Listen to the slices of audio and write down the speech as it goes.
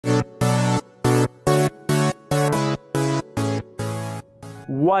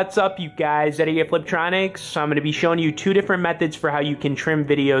What's up, you guys? Eddie at Fliptroniks. So I'm going to be showing you two different methods for how you can trim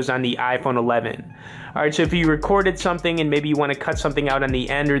videos on the iPhone 11. Alright, so if you recorded something and maybe you want to cut something out on the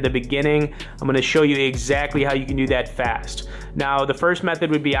end or the beginning, I'm going to show you exactly how you can do that fast. Now, the first method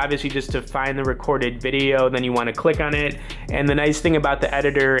would be obviously just to find the recorded video, then you want to click on it. And the nice thing about the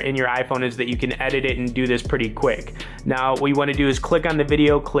editor in your iPhone is that you can edit it and do this pretty quick. Now, what you want to do is click on the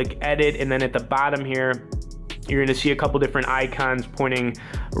video, click edit, and then at the bottom here, you're going to see a couple different icons pointing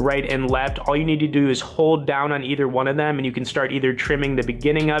right and left. All you need to do is hold down on either one of them and you can start either trimming the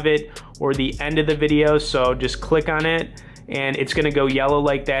beginning of it or the end of the video. So just click on it and it's going to go yellow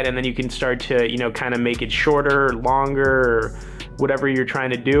like that, and then you can start to, you know, kind of make it shorter, longer, or whatever you're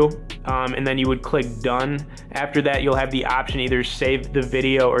trying to do. And then you would click done. After that, you'll have the option either save the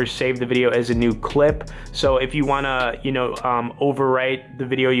video or save the video as a new clip. So if you want to, you know, overwrite the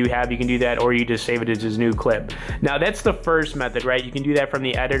video you have, you can do that, or you just save it as a new clip. Now that's the first method, right? You can do that from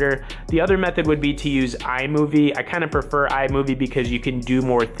the editor. The other method would be to use iMovie. I kind of prefer iMovie because you can do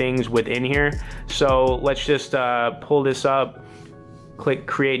more things within here. So let's just pull this up. Click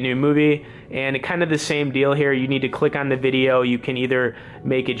create new movie, and kind of the same deal here. You need to click on the video. You can either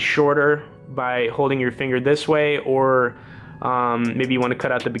make it shorter by holding your finger this way, or maybe you want to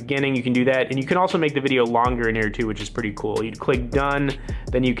cut out the beginning, you can do that. And you can also make the video longer in here too, which is pretty cool. You click done,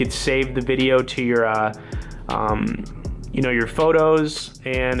 then you could save the video to your you know, your photos,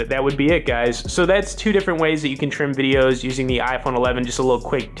 and that would be it, guys. So that's two different ways that you can trim videos using the iPhone 11. Just a little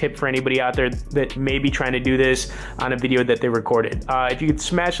quick tip for anybody out there that may be trying to do this on a video that they recorded. If you could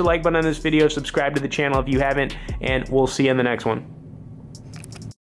smash the like button on this video, subscribe to the channel if you haven't, and we'll see you in the next one.